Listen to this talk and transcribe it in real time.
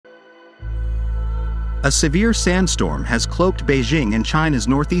A severe sandstorm has cloaked Beijing and China's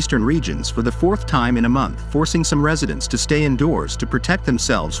northeastern regions for the fourth time in a month, forcing some residents to stay indoors to protect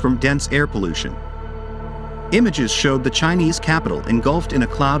themselves from dense air pollution. Images showed the Chinese capital engulfed in a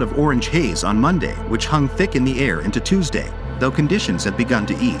cloud of orange haze on Monday, which hung thick in the air into Tuesday, though conditions have begun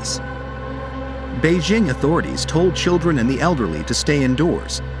to ease. Beijing authorities told children and the elderly to stay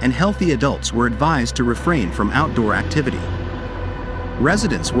indoors, and healthy adults were advised to refrain from outdoor activity.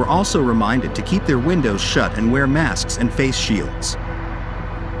 Residents were also reminded to keep their windows shut and wear masks and face shields.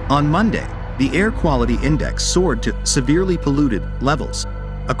 On Monday, the air quality index soared to severely polluted levels,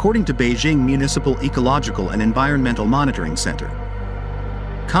 according to Beijing Municipal Ecological and Environmental Monitoring Center.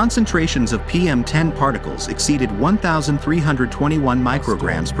 Concentrations of PM10 particles exceeded 1,321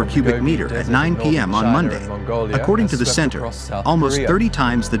 micrograms per cubic meter at 9 p.m. on Monday, according to the center, almost 30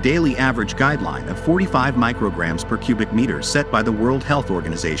 times the daily average guideline of 45 micrograms per cubic meter set by the World Health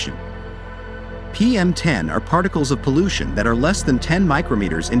Organization. PM10 are particles of pollution that are less than 10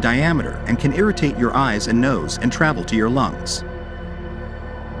 micrometers in diameter and can irritate your eyes and nose and travel to your lungs.